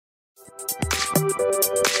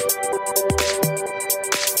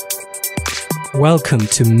Welcome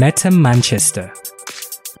to Meta Manchester,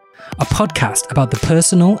 a podcast about the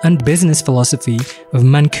personal and business philosophy of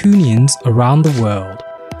Mancunians around the world.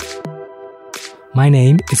 My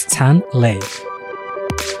name is Tan Lei.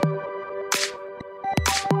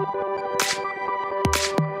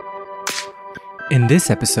 In this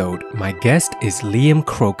episode, my guest is Liam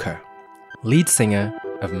Croker, lead singer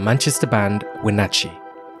of Manchester band Wenatchee.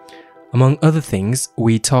 Among other things,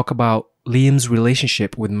 we talk about Liam's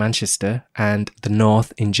relationship with Manchester and the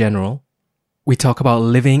North in general. We talk about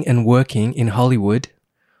living and working in Hollywood.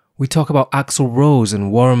 We talk about Axl Rose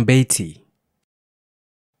and Warren Beatty.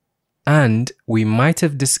 And we might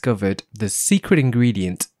have discovered the secret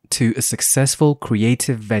ingredient to a successful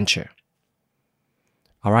creative venture.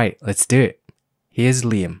 All right, let's do it. Here's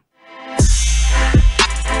Liam.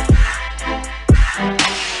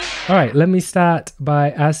 All right, let me start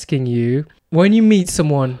by asking you, when you meet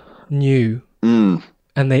someone new and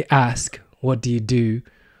they ask, what do you do?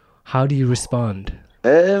 How do you respond?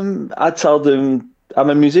 I tell them I'm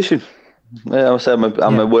a musician. I say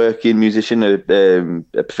I'm a working musician, a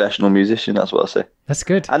professional musician. That's what I say. That's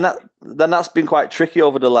good. And that's been quite tricky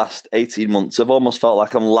over the last 18 months. I've almost felt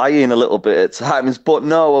like I'm lying a little bit at times, but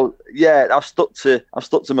no, yeah, I've stuck to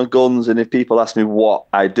my guns. And if people ask me what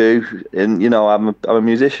I do, and I'm a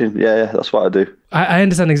musician. Yeah, that's what I do. I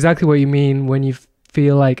understand exactly what you mean when you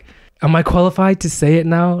feel like, am I qualified to say it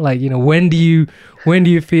now? Like, when do you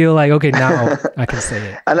feel like, okay, now I can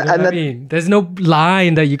say it? What I mean? There's no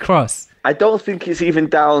line that you cross. I don't think it's even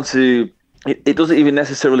down to, it doesn't even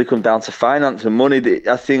necessarily come down to finance and money.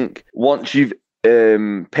 I think once you've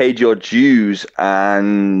paid your dues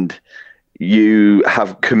and you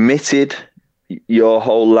have committed your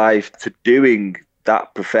whole life to doing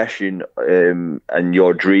that profession and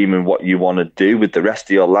your dream and what you want to do with the rest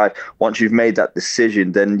of your life, once you've made that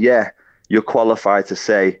decision, then yeah, you're qualified to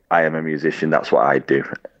say, I am a musician. That's what I do.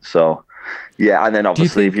 So yeah, and then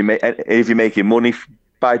obviously if you're making money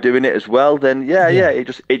by doing it as well, then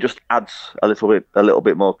it just adds a little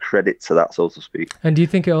bit more credit to that, so to speak. And do you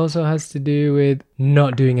think it also has to do with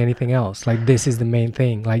not doing anything else? Like, this is the main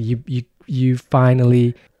thing. Like, you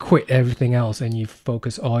finally quit everything else and you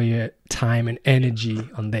focus all your time and energy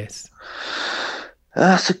on this?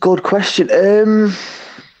 That's a good question.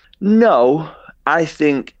 No, I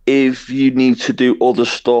think if you need to do other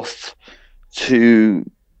stuff to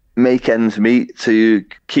make ends meet, to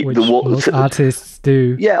keep most artists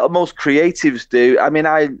do. Yeah, most creatives do. I mean,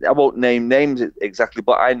 I won't name names exactly,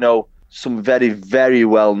 but I know some very, very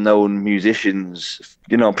well-known musicians,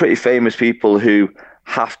 pretty famous people who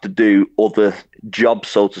have to do other jobs,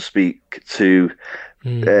 so to speak, to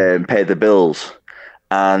pay the bills.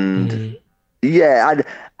 And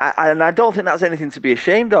I don't think that's anything to be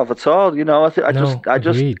ashamed of at all. I think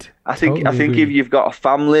if you've got a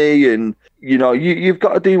family and you've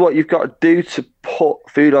got to do what you've got to do to put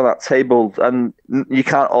food on that table, and you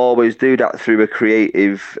can't always do that through a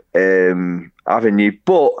creative avenue.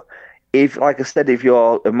 But if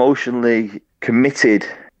you're emotionally committed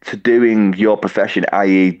to doing your profession,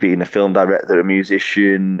 i.e. being a film director, a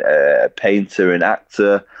musician, a painter, an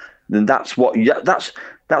actor, then that's what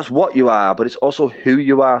you are, but it's also who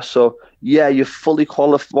you are. So yeah, you're fully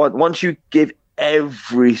qualified. Once you give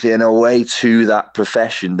everything away to that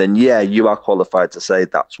profession, then yeah, you are qualified to say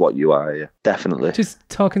that's what you are. Yeah, definitely. Just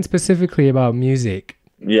talking specifically about music.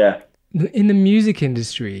 Yeah. In the music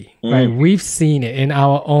industry, right, we've seen it in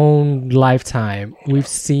our own lifetime. We've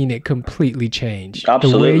seen it completely change.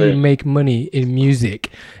 Absolutely. The way you make money in music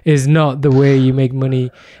is not the way you make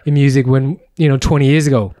money in music when, 20 years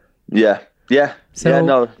ago. Yeah. Yeah.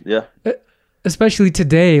 So, especially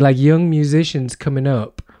today, like young musicians coming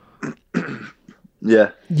up.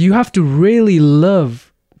 Yeah. You have to really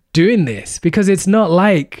love doing this, because it's not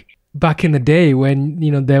like back in the day when,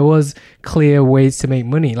 there was clear ways to make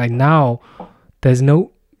money. Like now, there's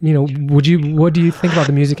no, what do you think about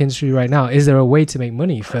the music industry right now? Is there a way to make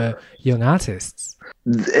money for young artists?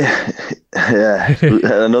 Yeah,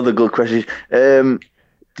 another good question.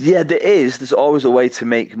 Yeah, there is. There's always a way to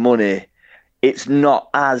make money. It's not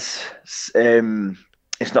as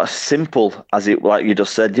it's not as simple as it, like you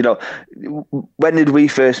just said. When did we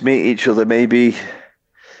first meet each other? Maybe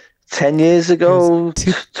 10 years ago,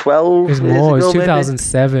 12 years ago. It was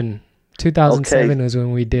 2007. Maybe? 2007 was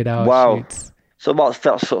when we did our shoots. So that's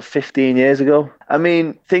sort of 15 years ago. I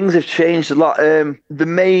mean, things have changed a lot. The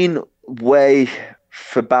main way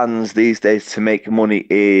for bands these days to make money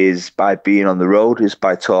is by being on the road, is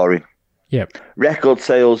by touring. Yep. Record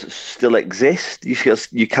sales still exist. You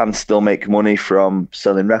can still make money from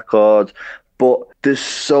selling records, But there's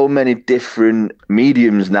so many different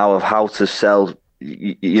mediums now of how to sell,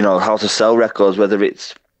 how to sell records, whether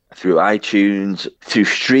it's through iTunes, through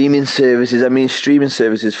streaming services. I mean, streaming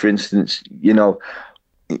services, for instance, you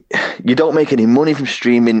don't make any money from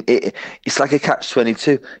streaming. It's like a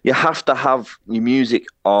catch-22. You have to have your music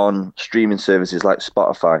on streaming services like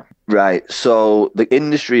Spotify, right? So the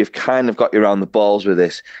industry have kind of got you around the balls with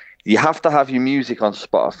this. You have to have your music on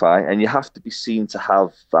Spotify, and you have to be seen to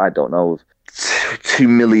have, I don't know, 2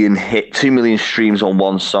 million streams on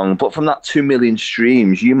one song. But from that 2 million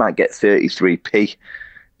streams, you might get 33p.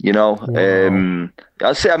 Wow.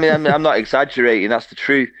 I'm not exaggerating. That's the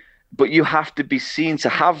truth. But you have to be seen to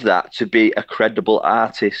have that to be a credible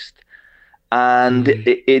artist. And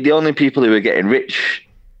the only people who are getting rich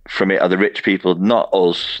from it are the rich people, not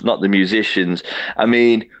us, not the musicians. I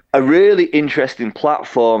mean, a really interesting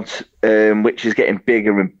platform, which is getting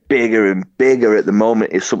bigger and bigger and bigger at the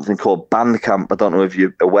moment, is something called Bandcamp. I don't know if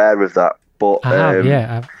you're aware of that, but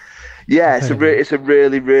it's a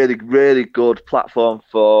really, really, really good platform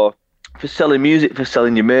for selling music, for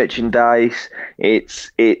selling your merchandise.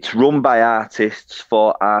 It's run by artists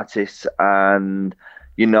for artists, and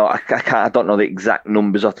I don't know the exact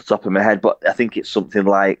numbers off the top of my head, but I think it's something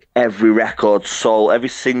like every record sold, every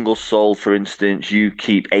single sold, for instance, you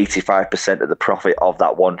keep 85% of the profit of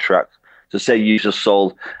that one track. So say you just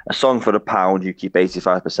sold a song for £1, you keep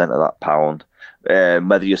 85% of that pound.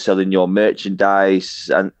 Whether you're selling your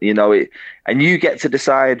merchandise, and and you get to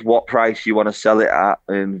decide what price you want to sell it at,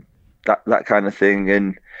 and that kind of thing.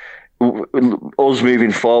 And us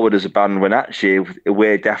moving forward as a band, Wenatchee,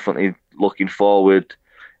 we're definitely looking forward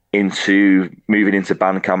into moving into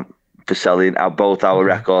Bandcamp for selling both our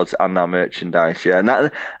records and our merchandise. Yeah,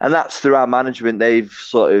 and that's through our management. They've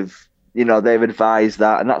sort of, they've advised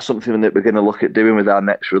that, and that's something that we're going to look at doing with our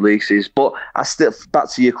next releases. But back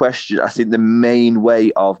to your question, I think the main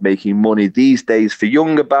way of making money these days for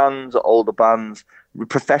younger bands, older bands,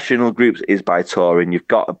 professional groups, is by touring. You've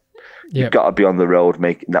got to be on the road.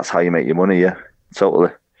 That's how you make your money. Yeah,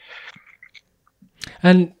 totally.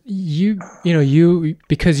 And you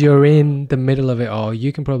because you're in the middle of it all,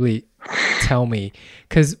 you can probably tell me,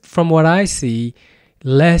 because from what I see,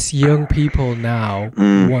 less young people now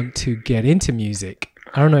want to get into music.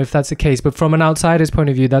 I don't know if that's the case, but from an outsider's point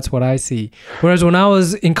of view, that's what I see. Whereas when I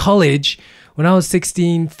was in college, when I was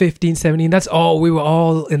 16, 15, 17, we were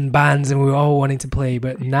all in bands and we were all wanting to play.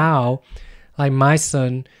 But now, like, my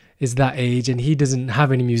son is that age and he doesn't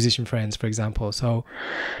have any musician friends, for example. So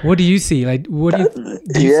what do you see? Like, what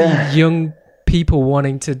do you see young people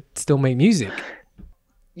wanting to still make music?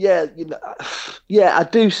 Yeah, I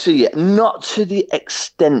do see it. Not to the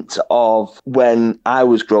extent of when I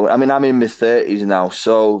was growing. I mean, I'm in my 30s now,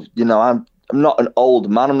 so I'm not an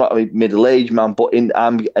old man. I'm not a middle-aged man, but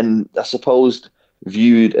I'm I suppose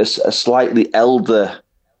viewed as a slightly elder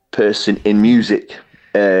person in music,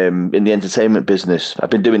 in the entertainment business. I've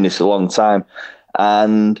been doing this a long time,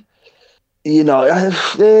 and it's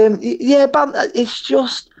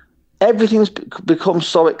just everything's become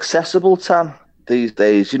so accessible, Tam, these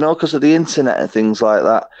days, because of the internet and things like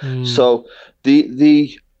that. So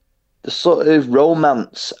the sort of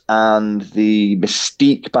romance and the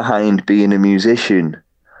mystique behind being a musician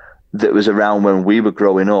that was around when we were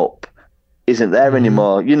growing up isn't there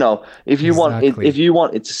anymore. If you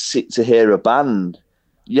wanted to hear a band,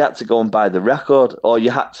 you had to go and buy the record, or you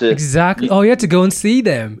had to you had to go and see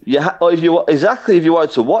them. Or if you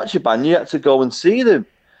wanted to watch a band, you had to go and see them.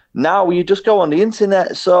 Now you just go on the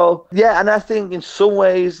internet. So and I think in some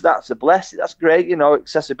ways that's a blessing. That's great.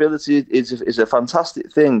 Accessibility is a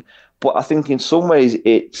fantastic thing, but I think in some ways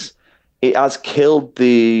it has killed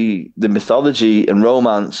the mythology and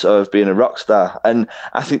romance of being a rock star, and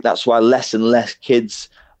I think that's why less and less kids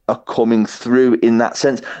are coming through in that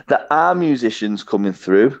sense. That are musicians coming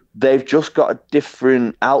through, they've just got a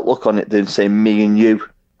different outlook on it than, say, me and you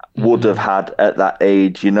would have had at that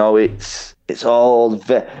age. It's all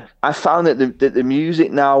I found that the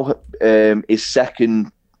music now is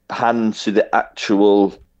second hand to the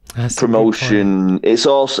actual promotion. It's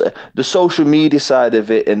also the social media side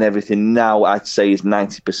of it and everything now, I'd say, is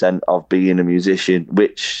 90% of being a musician,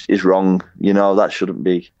 which is wrong. That shouldn't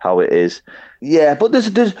be how it is. Yeah, but there's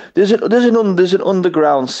an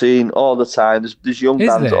underground scene all the time. There's young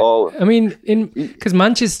bands. I mean, because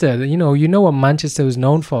Manchester, you know what Manchester was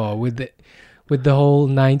known for with the whole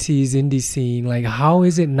 90s indie scene. Like, how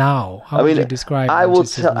is it now? How would you describe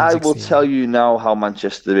Manchester's music I will tell you now how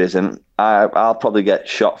Manchester is, and I'll probably get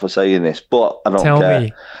shot for saying this, but I don't care. Tell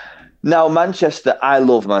me. Now, Manchester, I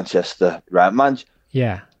love Manchester, right? I'm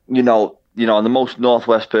the most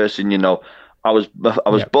northwest person, I was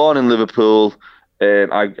Yep. born in Liverpool.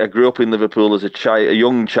 I grew up in Liverpool as a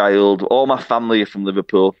young child. All my family are from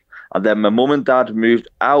Liverpool. And then my mum and dad moved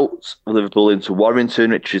out of Liverpool into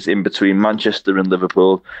Warrington, which is in between Manchester and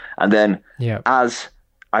Liverpool. And then Yep. as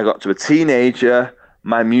I got to a teenager,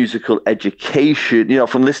 my musical education,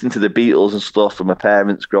 from listening to the Beatles and stuff from my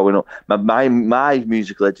parents growing up, my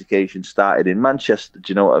musical education started in Manchester. Do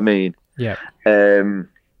you know what I mean? Yep. And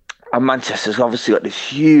Manchester's obviously got this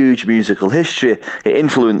huge musical history. It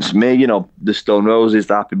influenced me, the Stone Roses,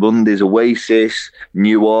 the Happy Mondays, Oasis,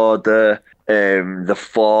 New Order, the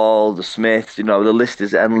Fall, the Smiths. The list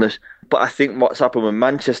is endless. But I think what's happened with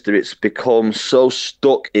Manchester, it's become so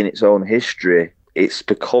stuck in its own history. It's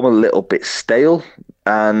become a little bit stale,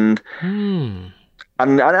 and I'm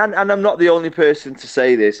not the only person to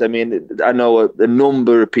say this. I mean, I know a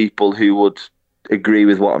number of people who would agree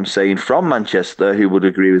with what I'm saying from Manchester, who would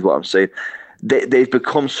agree with what I'm saying. They've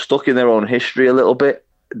become stuck in their own history a little bit.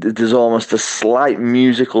 There's almost a slight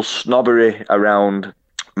musical snobbery around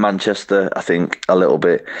Manchester, I think, a little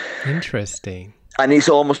bit. Interesting. And it's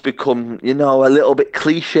almost become, a little bit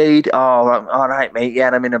cliched. Oh, all right, mate. Yeah,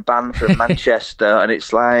 and I'm in a band from Manchester. And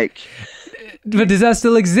it's like... But does that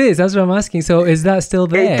still exist? That's what I'm asking. So is that still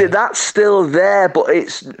there? That's still there, but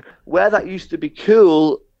it's... Where that used to be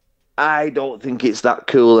cool, I don't think it's that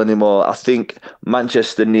cool anymore. I think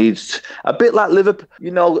Manchester needs... A bit like Liverpool.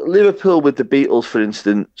 Liverpool with the Beatles, for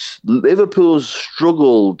instance. Liverpool's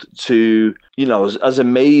struggled to... as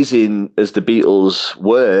amazing as the Beatles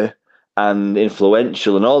were... and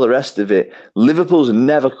influential and all the rest of it, Liverpool's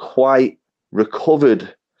never quite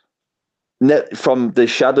recovered from the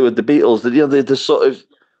shadow of the Beatles.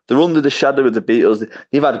 They're under the shadow of the Beatles.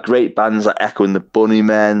 You've had great bands like Echo and the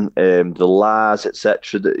Bunnymen, the Lars,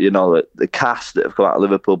 etc. The cast that have come out of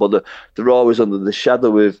Liverpool, but they're always under the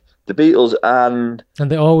shadow of the Beatles, and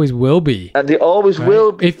they always will be. And they always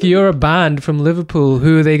will be. If you're a band from Liverpool,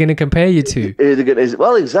 who are they going to compare you to?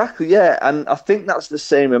 Well, exactly, yeah. And I think that's the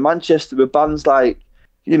same in Manchester with bands like,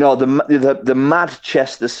 the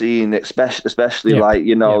Manchester scene, especially like,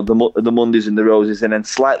 the Mondays and the Roses, and then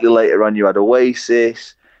slightly later on you had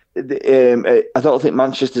Oasis. I don't think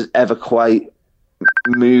Manchester's ever quite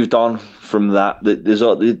moved on from that. There's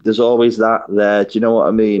always that there. Do you know what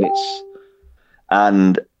I mean?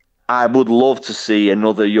 And I would love to see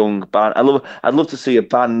another young band. I'd love to see a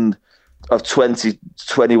band of 20,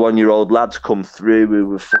 21-year-old lads come through who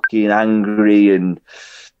were fucking angry and,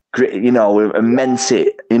 and meant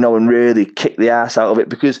it, and really kick the ass out of it.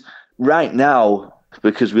 Because right now,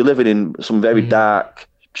 because we're living in some very dark,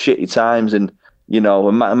 shitty times, and,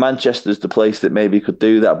 Manchester's the place that maybe could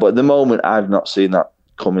do that. But at the moment, I've not seen that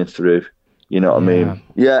coming through. You know what I mean?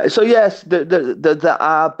 Yeah. So yes, there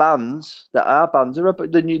are bands.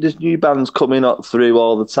 There's new bands coming up through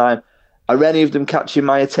all the time. Are any of them catching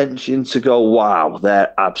my attention to go, wow,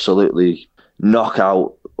 they're absolutely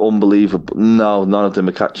knockout, unbelievable? No, none of them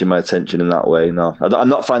are catching my attention in that way. No, I'm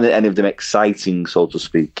not finding any of them exciting, so to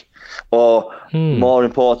speak. Or more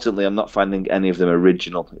importantly, I'm not finding any of them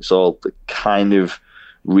original. It's all the kind of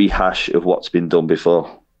rehash of what's been done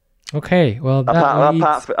before. Okay, well,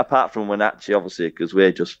 apart from Wenatchee, obviously, because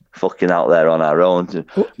we're just fucking out there on our own.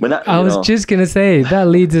 I was just gonna say that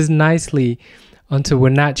leads us nicely onto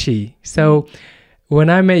Wenatchee. So, when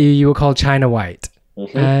I met you, you were called China White,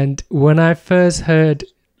 and when I first heard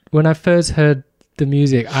the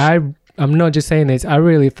music, I'm not just saying this. I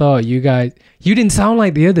really thought you didn't sound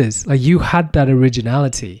like the others. Like you had that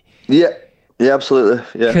originality. Yeah, absolutely.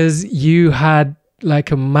 Yeah, because you had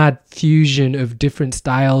like a mad fusion of different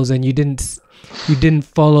styles, and you didn't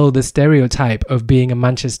follow the stereotype of being a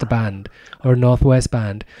Manchester band or a Northwest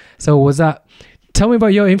band. So tell me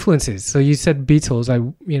about your influences. So you said Beatles.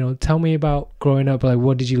 Tell me about growing up. Like,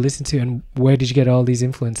 what did you listen to, and where did you get all these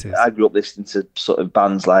influences? I grew up listening to sort of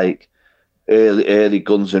bands like early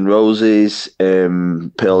Guns N' Roses,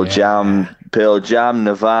 Pearl Jam,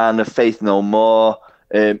 Nirvana, Faith No More.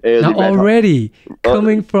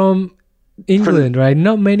 Coming from England, right?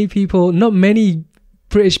 Not many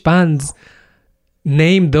British bands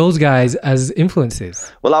name those guys as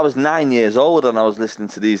influences. Well, I was 9 years old and I was listening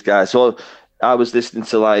to these guys. So I was listening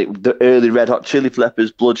to like the early Red Hot Chili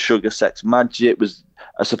Peppers, Blood Sugar Sex Magik was,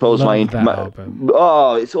 I suppose, album.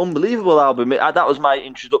 Oh, it's an unbelievable album. That was my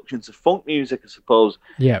introduction to funk music, I suppose.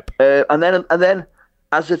 Yep. And then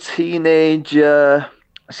as a teenager,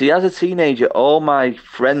 all my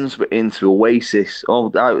friends were into Oasis.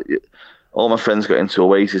 All my friends got into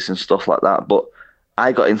Oasis and stuff like that, but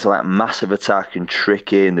I got into like Massive Attack and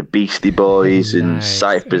Tricky and the Beastie Boys and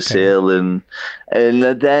Cypress Hill and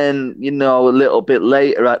then a little bit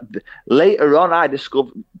later on I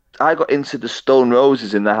I got into the Stone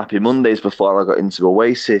Roses and the Happy Mondays before I got into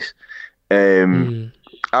Oasis.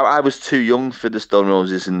 I was too young for the Stone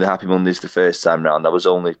Roses and the Happy Mondays the first time round. I was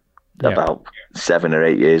only about 7 or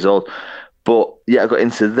 8 years old. But yeah, I got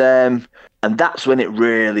into them, and that's when it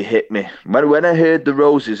really hit me. When I heard the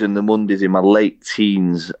Roses and the Mondays in my late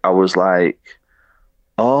teens, I was like,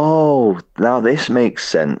 oh, now this makes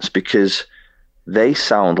sense, because they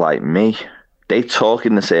sound like me. They talk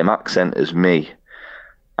in the same accent as me,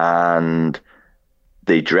 and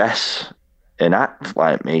they dress and act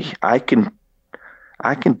like me. I can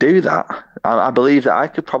do that. I believe that I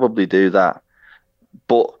could probably do that.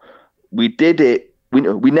 But we did it.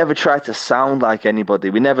 We never tried to sound like anybody.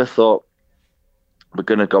 We never thought we're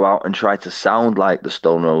going to go out and try to sound like the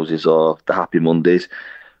Stone Roses or the Happy Mondays.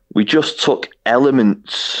 We just took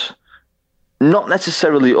elements, not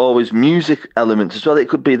necessarily always music elements as well. It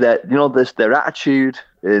could be their attitude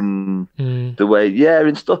in the way,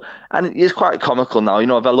 and stuff. And it's quite comical now.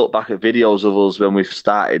 If I look back at videos of us when we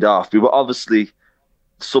started off, we were obviously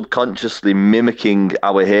subconsciously mimicking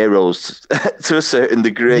our heroes to a certain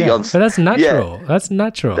degree. But that's natural. That's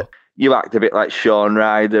natural. You act a bit like Shaun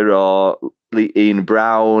Ryder or Ian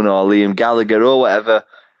Brown or Liam Gallagher or whatever.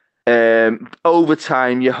 Over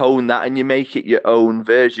time, you hone that and you make it your own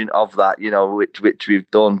version of that, which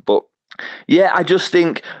we've done. But yeah, I just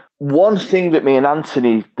think one thing that me and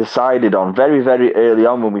Anthony decided on very, very early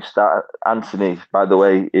on when we started. Anthony, by the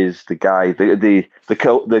way, is the guy,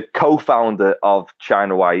 the co-founder of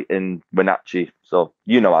China White and Wenatchee. So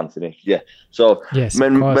Anthony, yeah. So yes,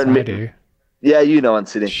 of course I do. Yeah,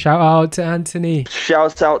 Anthony. Shout out to Anthony.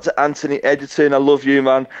 Shout out to Anthony Edgerton. I love you,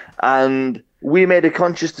 man. And we made a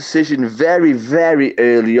conscious decision very, very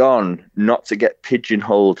early on not to get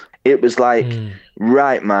pigeonholed. It was like,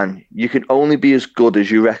 right, man, you can only be as good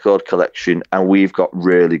as your record collection, and we've got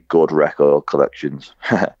really good record collections.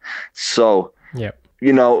 So,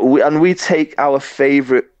 we take our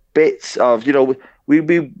favourite bits of, we'd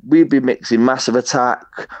be mixing Massive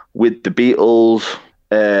Attack with the Beatles,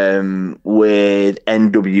 with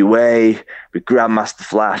NWA, with Grandmaster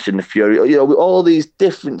Flash and the Fury, with all these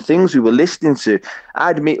different things we were listening to.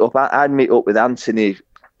 I'd meet up with Anthony,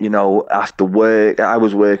 after work. I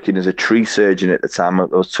was working as a tree surgeon at the time. I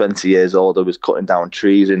was 20 years old. I was cutting down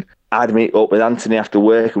trees, and I'd meet up with Anthony after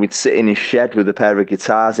work, and we'd sit in his shed with a pair of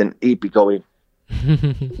guitars, and he'd be going,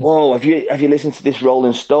 whoa, have you listened to this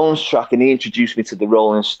Rolling Stones track? And he introduced me to the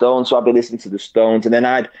Rolling Stones, so I'd be listening to the Stones, and then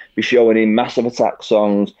I'd be showing him Massive Attack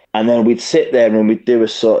songs, and then we'd sit there and we'd do a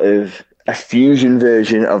sort of a fusion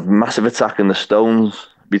version of Massive Attack and the Stones.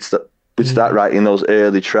 We'd start writing those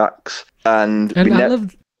early tracks, and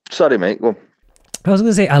sorry, mate. Well, I was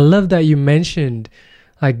gonna say, I love that you mentioned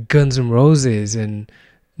like Guns N' Roses and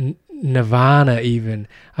Nirvana. Even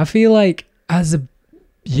I feel like as a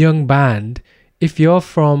young band, if you're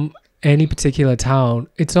from any particular town,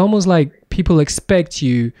 it's almost like people expect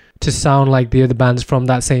you to sound like the other bands from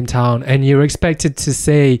that same town, and you're expected to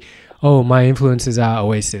say, oh, my influences are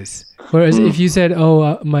Oasis. Whereas if you said,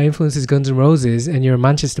 oh, my influence is Guns N' Roses, and you're a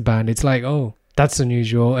Manchester band, it's like, oh, that's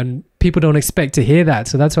unusual, and people don't expect to hear that.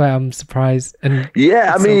 So that's why I'm surprised. And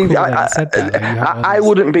yeah, I mean, I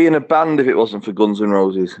wouldn't be in a band if it wasn't for Guns N'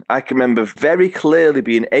 Roses. I can remember very clearly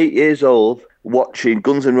being 8 years old, watching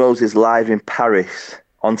Guns N' Roses live in Paris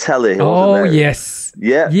on telly. Oh, yes.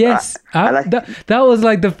 Yeah. Yes. That was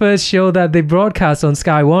like the first show that they broadcast on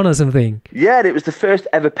Sky One or something. Yeah, it was the first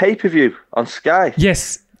ever pay-per-view on Sky.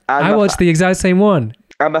 Yes. And I watched the exact same one.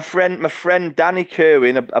 And my friend Danny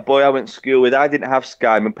Kerwin, a boy I went to school with, I didn't have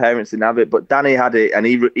Sky, my parents didn't have it, but Danny had it, and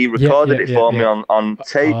he recorded it for me on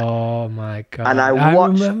tape. Oh my God. And I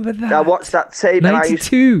remember that. I watched that tape.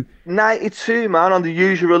 92. 92, man, on the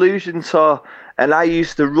Use Your Illusion tour. And I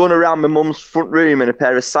used to run around my mum's front room in a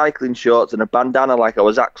pair of cycling shorts and a bandana like I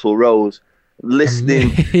was Axl Rose,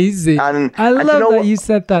 listening. Amazing. And I love that you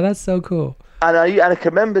said that. That's so cool. And I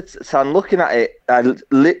can remember, Sam, looking at it, I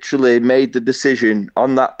literally made the decision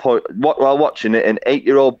on that point, while watching it, an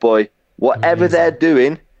 8-year-old boy, whatever they're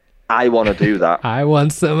doing, I want to do that. I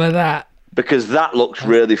want some of that. Because that looks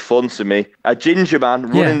really fun to me. A ginger man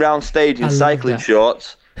running around stage in cycling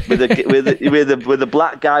shorts with a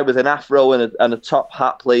black guy with an afro and a top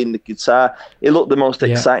hat playing the guitar. It looked the most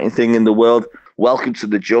exciting thing in the world. Welcome to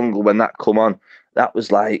the Jungle, when that come on, that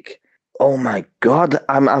was like, oh my God,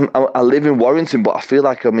 I live in Warrington, but I feel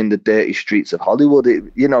like I'm in the dirty streets of Hollywood.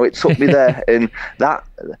 It took me there, and that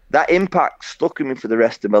impact stuck in me for the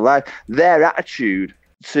rest of my life. Their attitude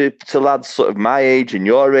to lads sort of my age and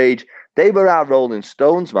your age, they were our Rolling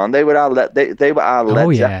Stones, man. They were our Led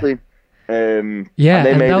Zeppelin. And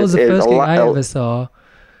that was the first thing I ever saw.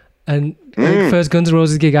 And the first Guns N'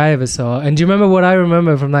 Roses gig I ever saw. And do you remember what I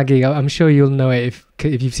remember from that gig? I'm sure you'll know it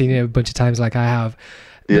if you've seen it a bunch of times like I have.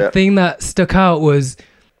 The thing that stuck out was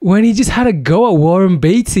when he just had a go at Warren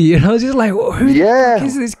Beatty, and I was just like, who the fuck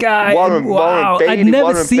is this guy? Warren Beatty. I'd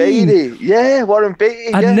never seen. Yeah, Warren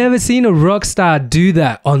Beatty. I'd never seen a rock star do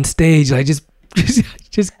that on stage. Like just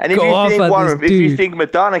and go off at this dude. If you think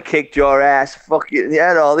Madonna kicked your ass, fuck it,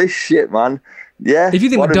 yeah, all this shit, man. Yeah. If you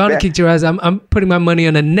think Madonna kicked your ass, I'm putting my money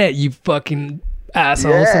on the net, you fucking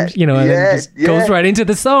asshole. And then just goes right into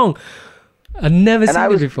the song. I've never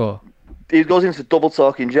seen it before. He goes into double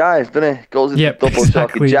talking jive, doesn't he? Goes into double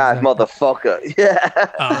talking jive, motherfucker.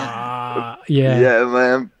 Yeah. Yeah,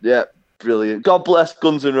 man. Yeah, brilliant. God bless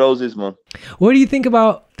Guns N' Roses, man. What do you think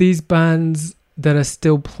about these bands that are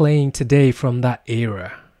still playing today from that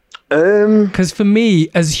era? Because for me,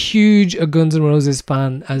 as huge a Guns N' Roses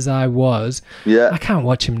fan as I was, I can't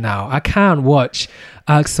watch him now. I can't watch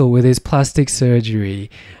Axl with his plastic surgery.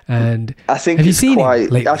 And I think have you seen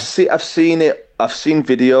it? I've seen it. I've seen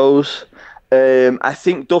videos. I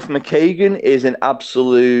think Duff McKagan is an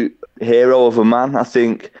absolute hero of a man. I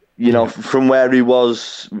think, from where he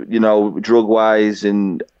was, drug wise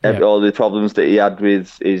and all the problems that he had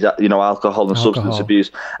with his, alcohol and substance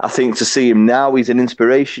abuse. I think to see him now, he's an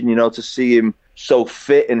inspiration, to see him so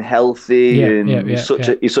fit and healthy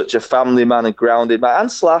he's such a family man and grounded man,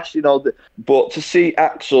 and Slash, but to see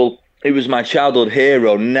Axl, he was my childhood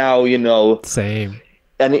hero. Now, same.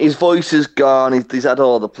 And his voice is gone. He's had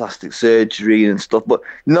all the plastic surgery and stuff. But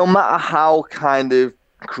no matter how kind of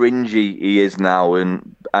cringy he is now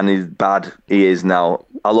and he's bad he is now,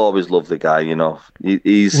 I'll always love the guy,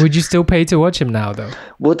 He's. Would you still pay to watch him now, though?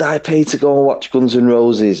 Would I pay to go and watch Guns N'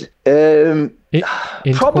 Roses? In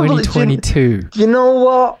probably 2022. You know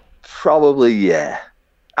what? Probably, yeah.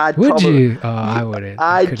 Would you? Oh, I wouldn't.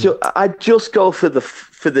 I'd just go for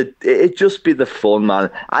the. It'd just be the fun,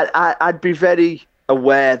 man. I'd be very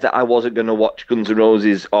aware that I wasn't going to watch Guns N'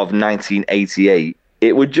 Roses of 1988.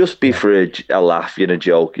 It would just be for a laugh, a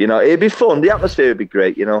joke. It'd be fun. The atmosphere would be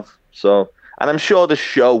great, So, and I'm sure the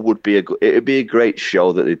show would be it'd be a great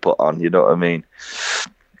show that they put on. You know what I mean?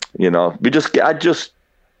 I'd just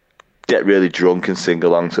get really drunk and sing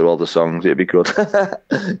along to all the songs. It'd be good.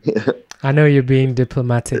 I know you're being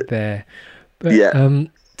diplomatic there, but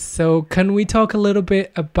so can we talk a little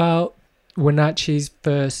bit about Wenatchee's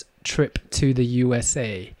first trip to the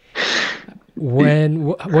USA?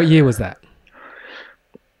 What year was that?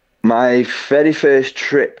 My very first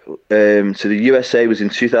trip to the USA was in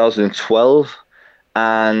 2012,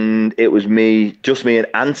 and it was just me and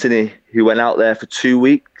Anthony who went out there for 2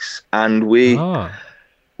 weeks, and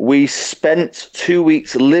we spent 2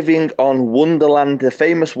 weeks living on Wonderland, the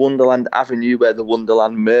famous Wonderland Avenue where the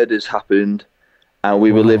Wonderland murders happened. And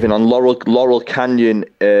we were living on Laurel Canyon,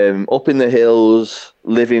 up in the hills,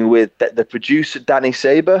 living with the producer Danny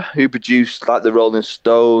Saber, who produced like the Rolling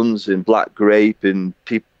Stones and Black Grape and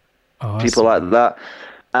people like that.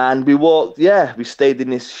 And we stayed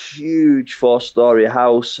in this huge 4-story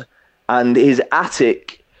house, and his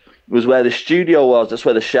attic was where the studio was. That's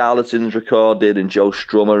where the Charlatans recorded, and Joe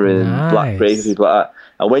Strummer and Black Grape and people like that.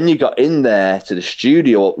 And when you got in there to the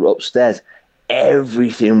studio upstairs,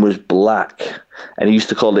 everything was black. And he used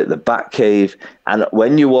to call it the Batcave. And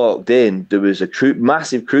when you walked in, there was a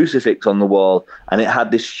massive crucifix on the wall, and it had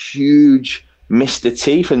this huge Mr.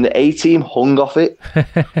 T from the A-Team hung off it.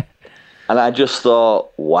 And I just thought,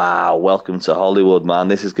 wow, welcome to Hollywood, man.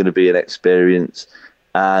 This is going to be an experience.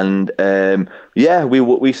 And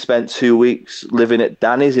we spent 2 weeks living at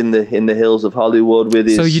Danny's in the hills of Hollywood with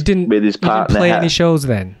his partner. You didn't play any shows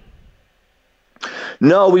then?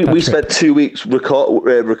 No, we spent 2 weeks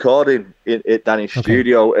recording at Danny's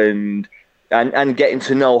studio and getting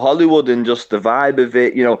to know Hollywood and just the vibe of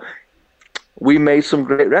it. We made some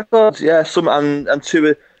great records. Yeah, and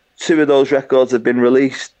two of those records have been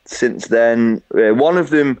released since then. One of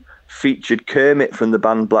them featured Kermit from the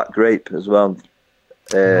band Black Grape as well.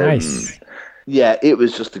 Nice. Yeah, it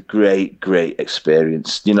was just a great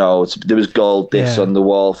experience. There was gold discs on the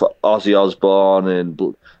wall for Ozzy Osbourne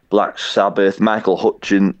and Black Sabbath, Michael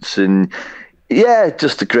Hutchence, and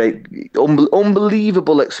just a great,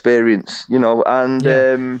 unbelievable experience, and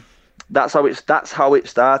that's how it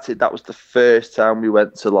started. That was the first time we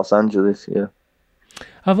went to Los Angeles. Yeah,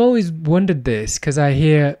 I've always wondered this because I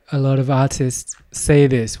hear a lot of artists say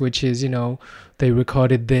this, which is, they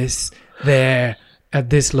recorded this there at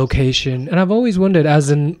this location, and I've always wondered,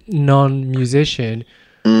 as a non-musician,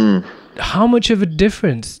 how much of a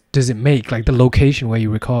difference does it make, like the location where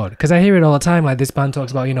you record? Because I hear it all the time, like this band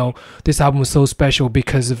talks about, this album was so special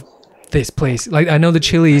because of this place. Like I know the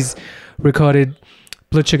Chili's recorded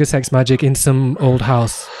Blood Sugar Sex Magic in some old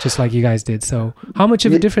house, just like you guys did. So how much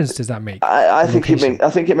of a difference does that make? I think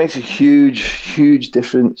it makes a huge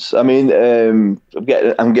difference. I mean, I'm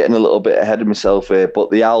getting a little bit ahead of myself here,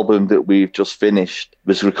 but the album that we've just finished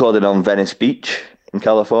was recorded on Venice Beach in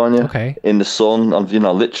California. Okay. In the sun, on, you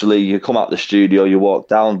know, literally you come out the studio, you walk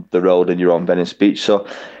down the road and you're on Venice Beach. So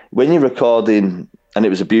when you're recording, and it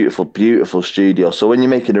was a beautiful studio. So when you're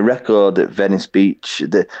making a record at Venice Beach,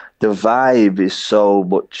 the vibe is so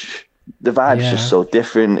much. The vibe's just so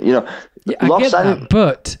different. You know, yeah, I get that,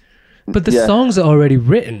 but the songs are already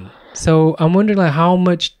written. So I'm wondering, like, how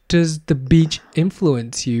much does the beach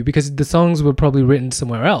influence you? Because the songs were probably written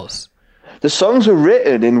somewhere else. The songs were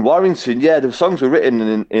written in Warrington. Yeah, the songs were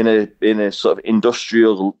written in a sort of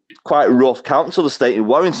industrial, quite rough council estate in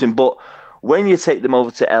Warrington, but when you take them over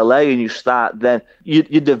to LA and you start, then you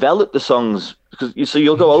develop the songs, so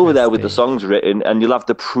you'll go over there with the songs written and you'll have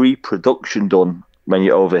the pre-production done when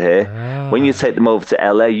you're over here. When you take them over to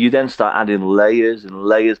LA, you then start adding layers and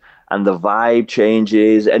layers, and the vibe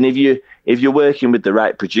changes. And if you're working with the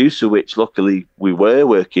right producer, which luckily we were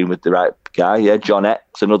working with the right guy, John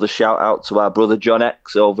X, another shout out to our brother John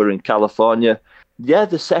X over in California. Yeah,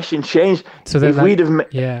 the session changed. So if we'd have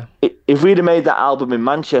made that album in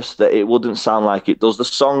Manchester, it wouldn't sound like it does.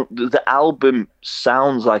 The album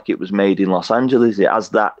sounds like it was made in Los Angeles. It has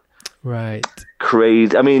that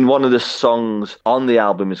crazy. I mean, one of the songs on the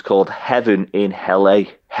album is called "Heaven in Hell A."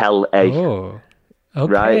 Oh,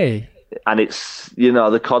 okay. Right, and it's, you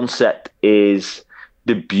know, the concept is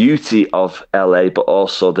the beauty of LA, but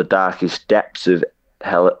also the darkest depths of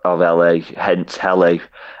LA, hence Hell A.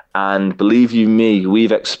 And believe you me,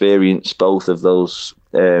 we've experienced both of those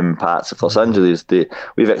parts of Los Angeles.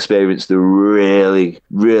 We've experienced the really,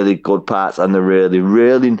 really good parts and the really,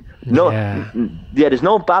 really there's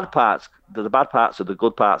no bad parts. The bad parts are the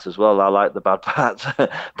good parts as well. I like the bad parts,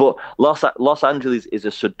 but Los Angeles is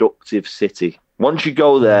a seductive city. Once you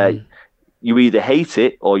go there, you either hate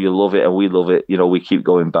it or you love it, and we love it. You know, we keep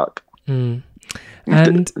going back. And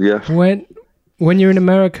when you're in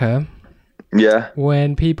America. Yeah.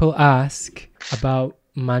 When people ask about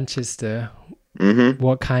Manchester,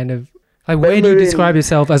 what kind of, like, where do you describe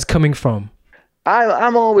yourself as coming from?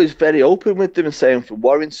 I'm always very open with them and saying from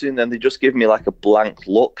Warrington, and they just give me like a blank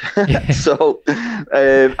look. So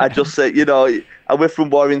I just say, you know, we're from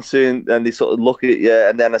Warrington, and they sort of look at you,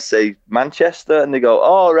 and then I say Manchester, and they go,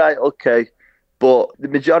 "Oh, right, okay." But the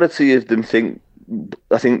majority of them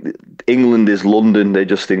I think England is London. They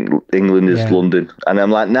just think England is London. And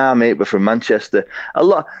I'm like, nah, mate, we're from Manchester. A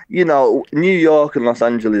lot, you know, New York and Los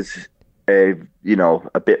Angeles, you know,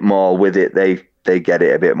 a bit more with it. They get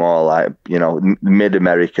it a bit more, like, you know,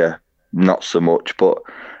 mid-America, not so much. But,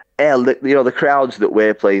 you know, the crowds that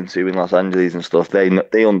we're playing to in Los Angeles and stuff,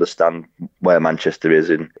 they understand where Manchester is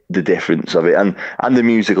and the difference of it and the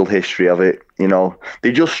musical history of it. You know,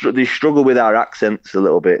 they struggle with our accents a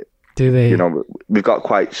little bit. Do they? You know, we've got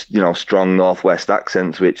quite, you know, strong Northwest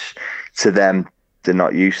accents, which to them, they're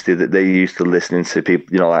not used to. That they're used to listening to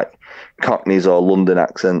people, you know, like Cockneys or London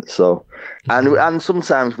accents. So, and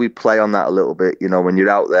sometimes we play on that a little bit. You know, when you're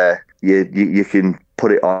out there, you can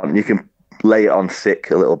put it on. You can lay it on thick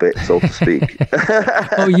a little bit, so to speak.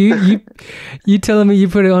 Oh, you telling me you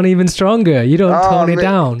put it on even stronger? You don't tone it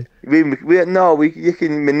down. You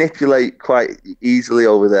can manipulate quite easily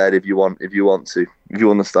over there if you want to. If you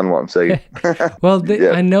understand what I'm saying. Well,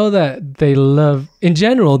 I know that they love, in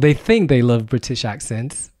general, they think they love British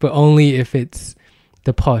accents, but only if it's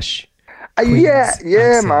the posh.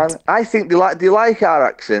 Accent. Man. I think they like our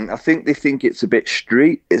accent. I think they think it's a bit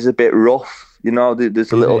street, it's a bit rough. You know,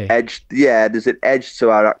 there's a little edge. Yeah, there's an edge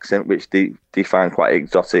to our accent which they find quite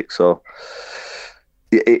exotic. So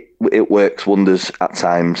it works wonders at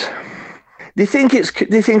times. They think it's cool.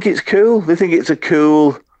 They think it's a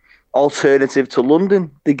cool alternative to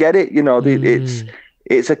London. They get it. You know, it's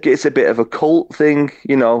a bit of a cult thing.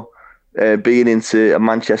 You know, being into a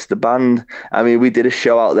Manchester band. I mean, we did a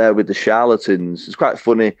show out there with the Charlatans. It's quite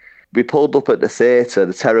funny. We pulled up at the theatre,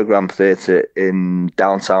 the Telegram Theatre in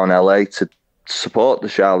downtown LA, to support the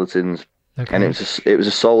Charlatans, and it was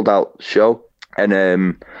a sold out show.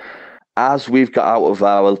 And as we've got out of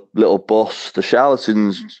our little bus, the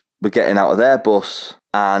Charlatans were getting out of their bus,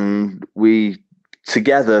 and we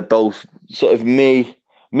together, both sort of me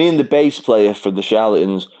and the bass player from the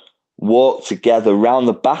Charlatans, walked together round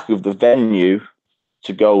the back of the venue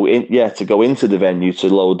to go into the venue to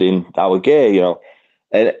load in our gear, you know.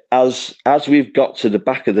 And as we've got to the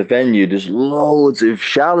back of the venue, there's loads of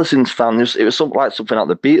Charlatans fans. It was something like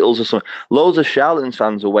the Beatles or something. Loads of Charlatans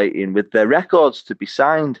fans are waiting with their records to be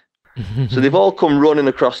signed. So they've all come running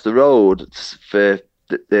across the road for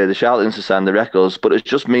the Charlatans to sign the records, but it's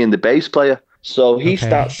just me and the bass player. So he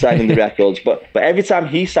starts signing the records, but every time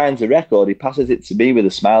he signs the record, he passes it to me with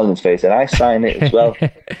a smile on his face, and I sign it as well.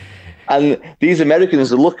 And these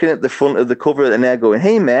Americans are looking at the front of the cover, and they're going,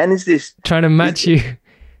 "Hey man, is this trying to match you?"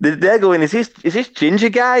 They're going, "Is this ginger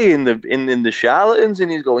guy in the Charlatans?"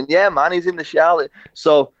 And he's going, "Yeah, man, he's in the Charlatans."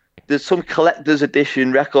 So there's some collector's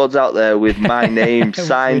edition records out there with my name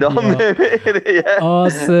signed on them. Yeah.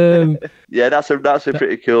 Awesome. Yeah, that's a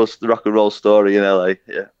pretty cool rock and roll story in LA.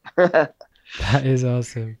 Yeah. That is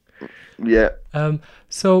awesome. Yeah.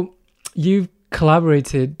 So you've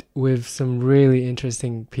collaborated with some really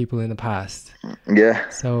interesting people in the past. Yeah.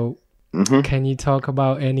 So can you talk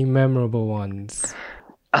about any memorable ones?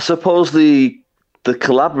 I suppose the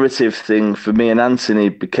collaborative thing for me and Anthony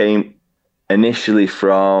became initially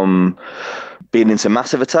from being into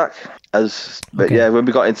Massive Attack. When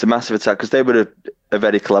we got into Massive Attack, because they were a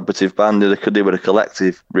very collaborative band. They were a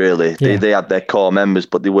collective, really. Yeah. They had their core members,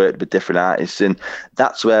 but they worked with different artists, and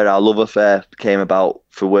that's where our love affair came about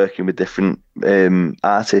for working with different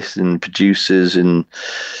artists and producers and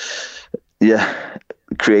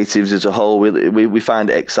creatives as a whole. We find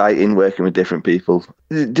it exciting working with different people.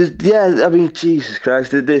 I mean, Jesus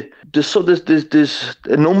Christ, there's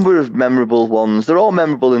a number of memorable ones. They're all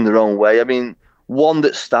memorable in their own way. I mean, one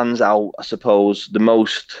that stands out, I suppose, the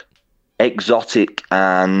most exotic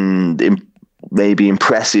and maybe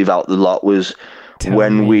impressive out the lot was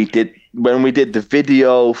when we did the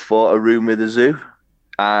video for A Room with a Zoo,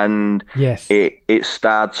 and it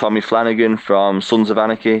starred Tommy Flanagan from Sons of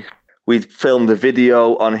Anarchy. We filmed the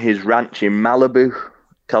video on his ranch in Malibu,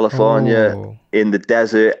 California, in the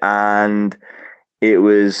desert, and it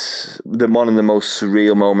was one of the most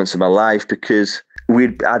surreal moments of my life, because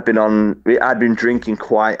I'd been drinking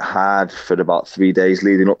quite hard for about 3 days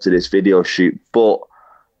leading up to this video shoot, but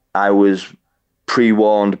I was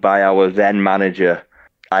pre-warned by our then manager.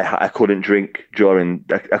 I couldn't drink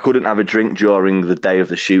I couldn't have a drink during the day of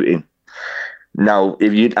the shooting. Now,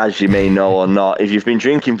 as you may know or not, if you've been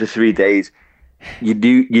drinking for 3 days, you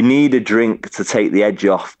need a drink to take the edge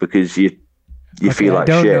off, because you feel like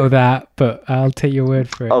shit. I don't know that, but I'll take your word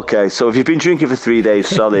for it. Okay, so if you've been drinking for 3 days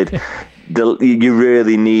solid, you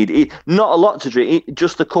really need not a lot to drink,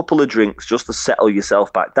 just a couple of drinks just to settle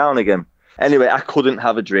yourself back down again. Anyway, I couldn't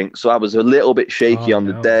have a drink, so I was a little bit shaky on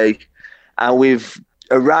the day. And we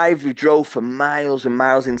drove for miles and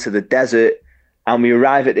miles into the desert, and we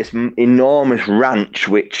arrive at this enormous ranch,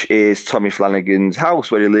 which is Tommy Flanagan's house,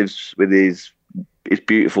 where he lives with his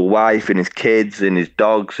beautiful wife and his kids and his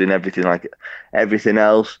dogs and everything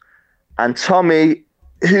else. And Tommy,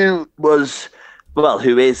 who is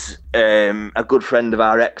a good friend of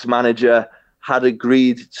our ex-manager, had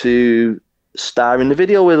agreed to star in the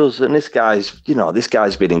video with us. And this guy's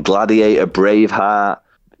been in Gladiator, Braveheart,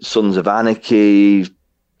 Sons of Anarchy,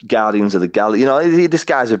 Guardians of the Galaxy. This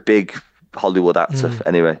guy's a big Hollywood actor.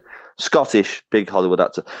 Anyway, Scottish, big Hollywood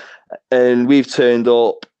actor. And we've turned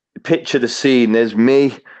up. Picture the scene. There's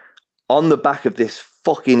me on the back of this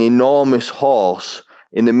fucking enormous horse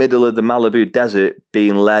in the middle of the Malibu desert,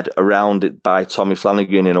 being led around it by Tommy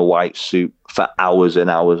Flanagan in a white suit for hours and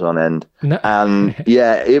hours on end. No. And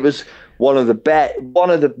it was one of the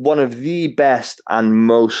best and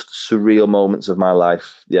most surreal moments of my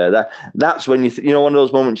life. Yeah, that's when one of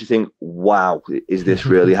those moments you think, wow, is this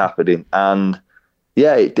really happening? And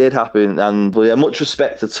yeah, it did happen. And much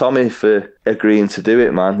respect to Tommy for agreeing to do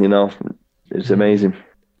it, man. It's amazing.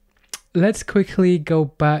 Let's quickly go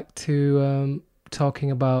back to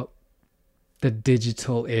talking about the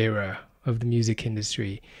digital era of the music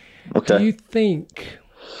industry. Okay. Do you think,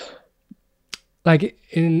 like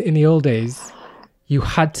in the old days, you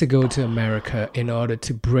had to go to America in order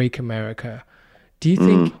to break America? Do you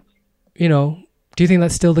think, do you think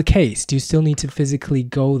that's still the case? Do you still need to physically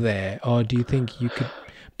go there? Or do you think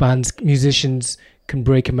musicians can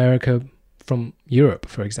break America from Europe,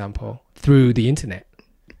 for example, through the internet?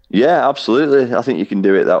 Yeah, absolutely. I think you can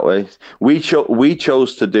do it that way. We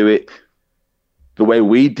chose to do it the way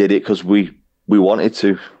we did it because we wanted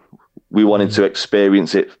to. We wanted to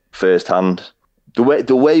experience it firsthand.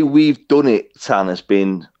 The way we've done it, Tan, has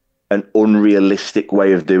been an unrealistic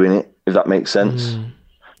way of doing it, if that makes sense.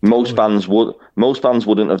 Most bands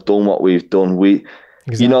wouldn't have done what we've done.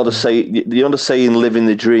 Exactly. The saying, living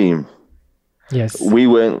the dream. Yes. We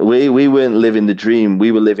weren't living the dream.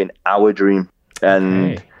 We were living our dream.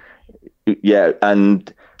 And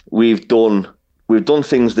and we've done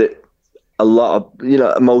things that a lot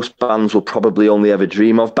of most bands will probably only ever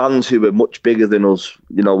dream of. Bands who were much bigger than us,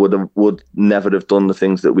 would never have done the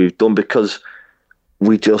things that we've done, because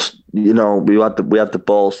we just we had the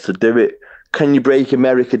balls to do it. Can you break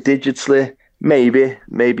America digitally? Maybe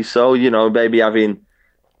so. Maybe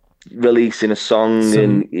releasing a song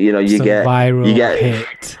and you get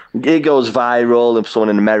hit. It goes viral and someone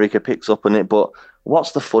in America picks up on it. But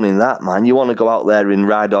what's the fun in that, man? You want to go out there and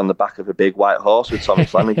ride on the back of a big white horse with Tommy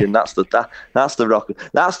Flanagan. That's the rock.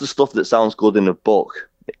 That's the stuff that sounds good in a book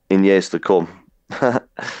in years to come.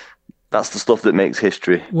 That's the stuff that makes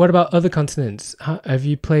history. What about other continents? Have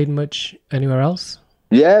you played much anywhere else?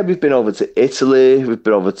 Yeah, we've been over to Italy. We've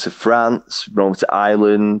been over to France. We've been over to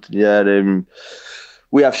Ireland. Yeah,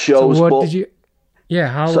 we have shows. So what did you? Yeah,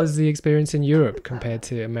 how was the experience in Europe compared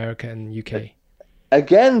to America and UK?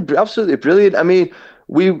 Again, absolutely brilliant. I mean,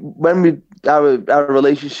 our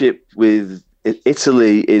relationship with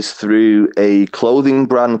Italy is through a clothing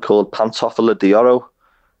brand called Pantofola d'Oro,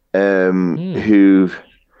 who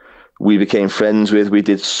we became friends with. We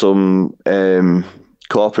did some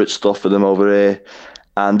corporate stuff for them over here,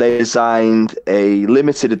 and they designed a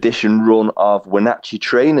limited edition run of Wenatchee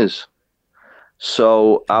trainers.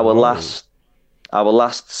 So our last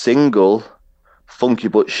single, Funky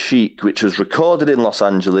But Chic, which was recorded in Los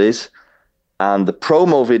Angeles, and the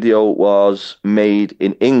promo video was made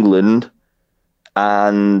in England,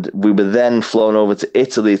 and we were then flown over to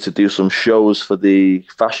Italy to do some shows for the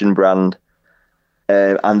fashion brand,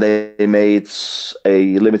 and they made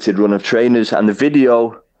a limited run of trainers, and the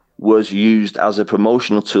video was used as a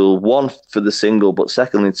promotional tool, one for the single, but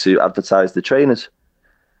secondly to advertise the trainers.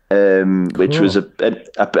 Which was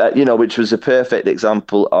which was a perfect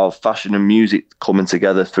example of fashion and music coming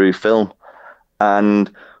together through film.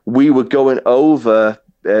 And we were going over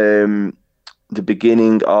the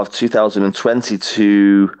beginning of 2020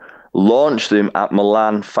 to launch them at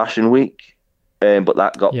Milan Fashion Week, but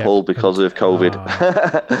that got pulled because of COVID.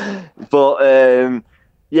 But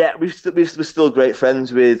we're still great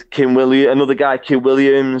friends with Kim Williams, another guy, Kim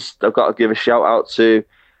Williams. I've got to give a shout out to.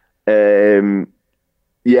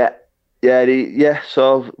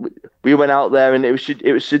 So we went out there, and it was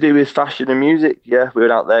to do with fashion and music. Yeah, we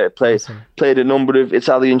went out there, played a number of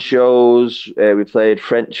Italian shows. We played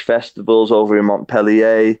French festivals over in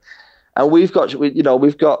Montpellier, and we've got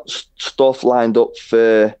stuff lined up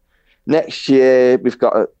for next year. We've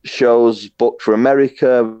got shows booked for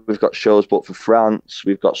America. We've got shows booked for France.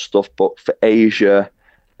 We've got stuff booked for Asia.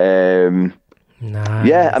 Nice.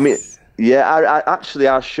 Yeah, I mean. Yeah,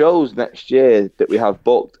 our shows next year that we have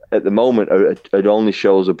booked at the moment are only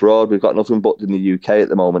shows abroad. We've got nothing booked in the UK at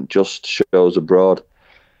the moment, just shows abroad.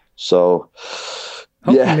 So,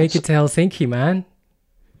 hope you make it to Helsinki, man.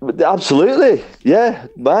 Absolutely, yeah,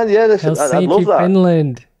 man. Yeah, Helsinki, I'd love that.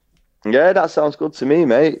 Finland. Yeah, that sounds good to me,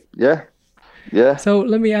 mate. Yeah. So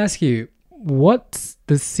let me ask you, what's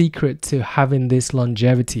the secret to having this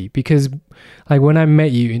longevity? Because like when I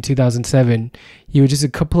met you in 2007, you were just a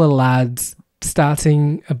couple of lads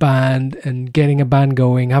starting a band and getting a band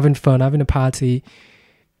going, having fun, having a party.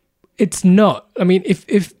 It's not, I mean,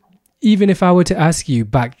 even if I were to ask you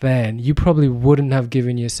back then, you probably wouldn't have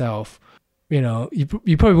given yourself, you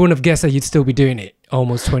probably wouldn't have guessed that you'd still be doing it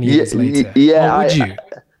almost 20 years later. Yeah, or would you?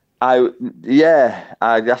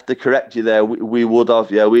 I'd have to correct you there. We would have,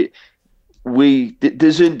 yeah.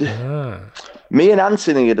 Me and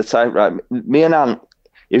Anthony at the time, right? If me and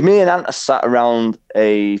Ant are sat around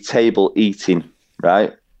a table eating,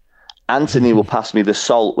 right? Anthony will pass me the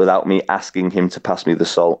salt without me asking him to pass me the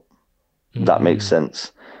salt. That makes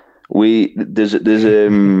sense. We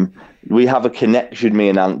have a connection, me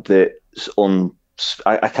and Ant, that's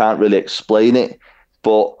I can't really explain it,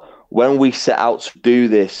 but when we set out to do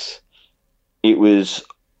this, it was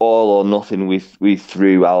all or nothing. We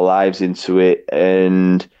threw our lives into it,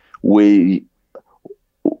 and we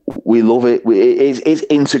love it. It's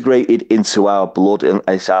integrated into our blood and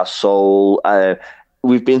it's our soul.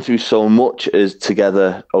 We've been through so much as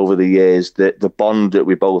together over the years that the bond that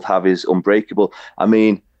we both have is unbreakable. I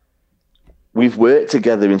mean, we've worked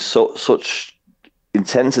together in such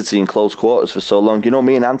intensity and close quarters for so long.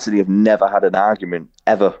 Me and Anthony have never had an argument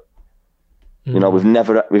ever. We've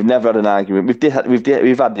never had an argument. We've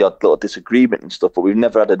had the odd little disagreement and stuff, but we've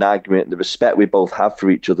never had an argument. The respect we both have for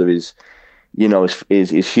each other is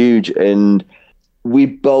huge, and we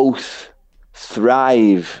both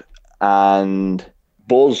thrive and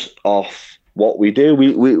buzz off what we do.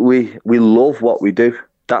 We love what we do.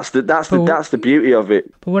 That's the beauty of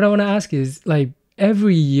it. But what I want to ask is, like,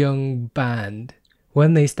 every young band,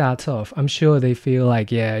 when they start off, I'm sure they feel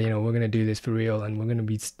like, we're going to do this for real and we're going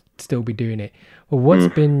to still be doing it. But what's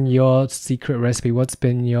been your secret recipe?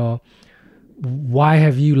 Why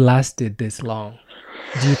have you lasted this long?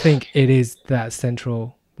 Do you think it is that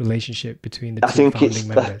central relationship between the two founding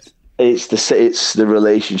members? It's the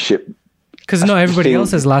relationship Because not everybody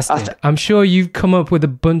else has lasted. I'm sure you've come up with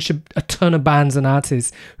a ton of bands and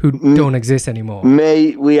artists who don't exist anymore.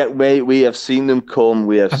 Mate, we have seen them come.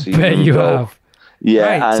 We have seen them go. I bet you have.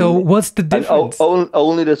 Yeah. Right, so what's the difference?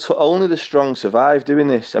 Only the strong survive doing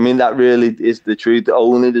this. I mean, that really is the truth.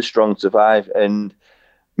 Only the strong survive. And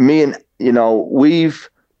me and,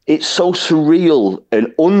 it's so surreal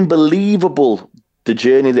and unbelievable, the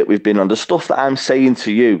journey that we've been on. The stuff that I'm saying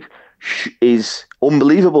to you is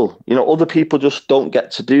unbelievable. Other people just don't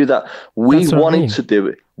get to do that. We wanted to do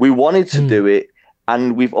it. We wanted to do it.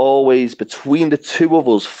 And we've always, between the two of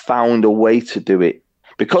us, found a way to do it.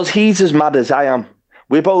 Because he's as mad as I am.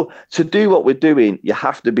 We're both, to do what we're doing, you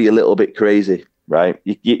have to be a little bit crazy, right?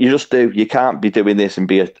 You just do. You can't be doing this and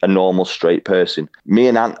be a normal, straight person. Me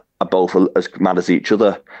and Ant are both as mad as each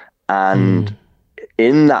other. And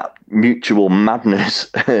in that mutual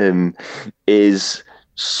madness is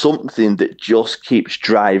something that just keeps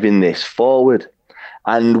driving this forward.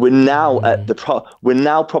 And we're now we're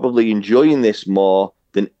now probably enjoying this more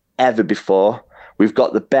than ever before. We've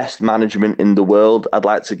got the best management in the world. I'd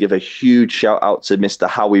like to give a huge shout out to Mr.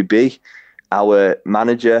 Howie B, our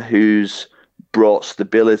manager, who's brought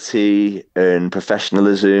stability and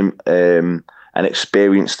professionalism and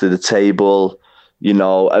experience to the table.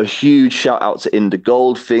 A huge shout out to Inda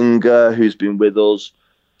Goldfinger, who's been with us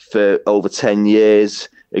for over 10 years.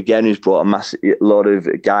 Again, who's brought a lot of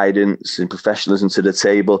guidance and professionalism to the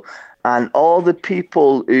table. And all the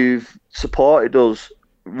people who've supported us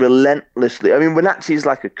relentlessly. I mean, Wenatchee is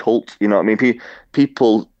like a cult, you know what I mean?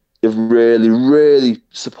 People have really, really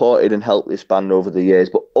supported and helped this band over the years.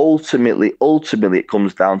 But ultimately, it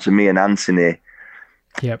comes down to me and Anthony.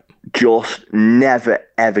 Yep. Just never,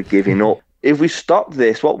 ever giving up. If we stopped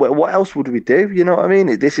this, what else would we do? You know what I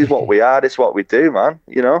mean? This is what we are. This is what we do, man.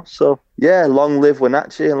 So yeah, long live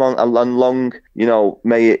Wenatchee and long,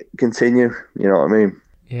 may it continue. You know what I mean?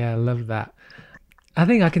 Yeah, I love that. I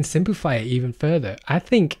think I can simplify it even further. I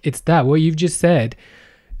think it's what you've just said.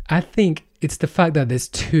 I think it's the fact that there's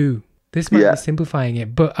two. This might be simplifying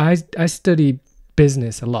it, but I study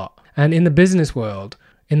business a lot. And in the business world,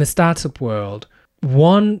 in the startup world,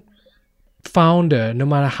 one founder, no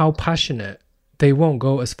matter how passionate, they won't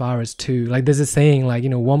go as far as two. Like there's a saying,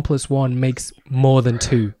 1 + 1 makes more than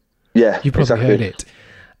two. Yeah, you probably heard it.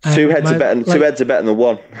 Two heads are better than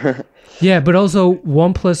one. Yeah, but also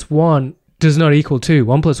 1 + 1 does not equal 2.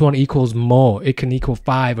 1 + 1 equals more. It can equal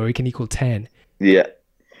 5 or it can equal 10. Yeah.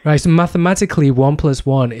 Right. So mathematically, 1 +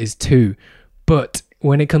 1 is 2, but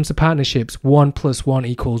when it comes to partnerships, 1 + 1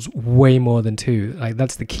 equals way more than 2. Like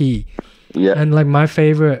that's the key. Yeah. And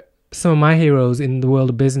some of my heroes in the world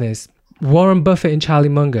of business, Warren Buffett and Charlie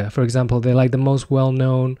Munger, for example, they're like the most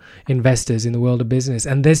well-known investors in the world of business.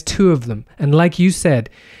 And there's two of them. And like you said,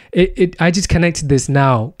 I just connected this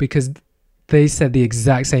now because they said the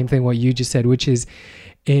exact same thing what you just said, which is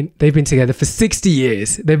they've been together for 60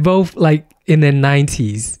 years. They're both like in their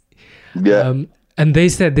 90s. Yeah. And they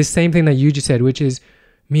said the same thing that you just said, which is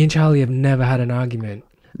me and Charlie have never had an argument.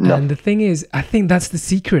 No. And the thing is, I think that's the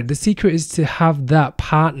secret. The secret is to have that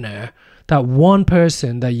partner, that one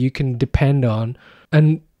person that you can depend on.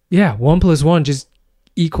 And yeah, 1 + 1 just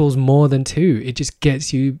equals more than 2. It just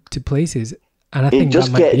gets you to places. And I think it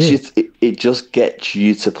just gets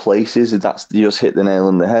you to places. And you just hit the nail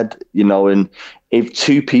on the head, and if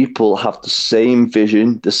two people have the same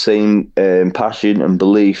vision, the same passion and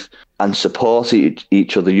belief and support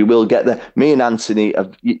each other, you will get there. Me and Anthony,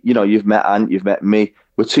 you've met Ant, you've met me.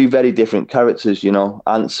 We're two very different characters,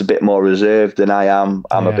 Ant's a bit more reserved than I am.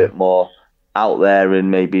 I'm a bit more out there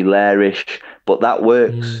and maybe lairish, but that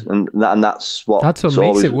works. And that's what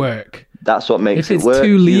makes it work. That's what makes it work. If it's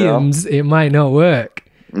two Liams, it might not work.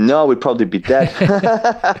 No, we'd probably be dead.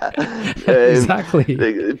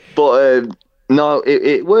 Exactly. But no,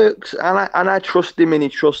 it works. And I trust him and he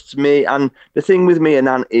trusts me. And the thing with me and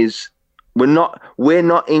Ant is we're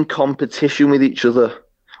not in competition with each other.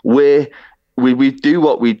 We do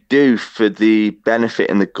what we do for the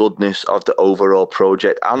benefit and the goodness of the overall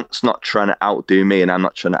project. Ant's not trying to outdo me and I'm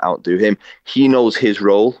not trying to outdo him. He knows his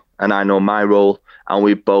role and I know my role, and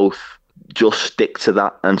we both just stick to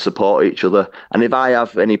that and support each other. And if I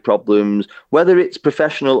have any problems, whether it's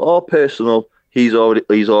professional or personal, he's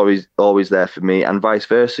always there for me, and vice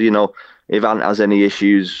versa. If Ant has any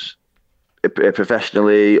issues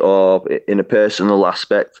professionally or in a personal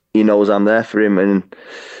aspect, he knows I'm there for him. And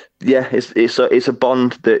yeah, it's a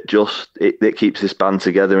bond that that keeps this band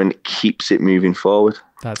together and it keeps it moving forward.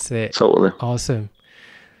 That's it. Totally. Awesome.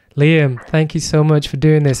 Liam, thank you so much for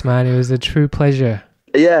doing this, man. It was a true pleasure.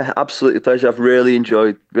 Yeah, absolutely pleasure. I've really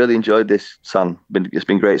enjoyed this, Sam. It's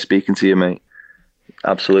been great speaking to you, mate.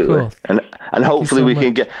 Absolutely. Cool. And hopefully we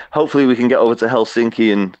can get over to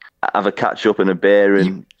Helsinki and have a catch up and a beer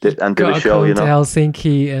and do a show. To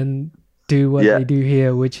Helsinki and do what they do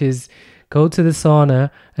here, which is go to the sauna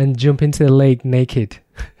and jump into the lake naked.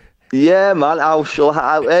 Yeah, man.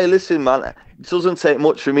 Hey, listen, man. It doesn't take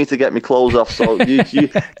much for me to get my clothes off, so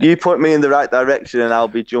you point me in the right direction and I'll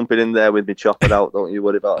be jumping in there with my chopper out. Don't you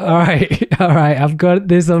worry about that. All right. I've got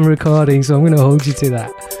this on recording, so I'm going to hold you to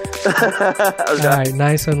that. Okay. All right,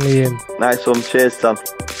 nice one, Liam. Nice one. Cheers, Tom.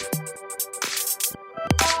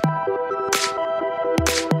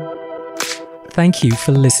 Thank you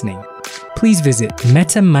for listening. Please visit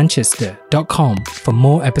metamanchester.com for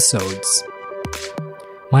more episodes.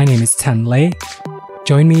 My name is Tan Lei.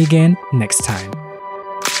 Join me again next time.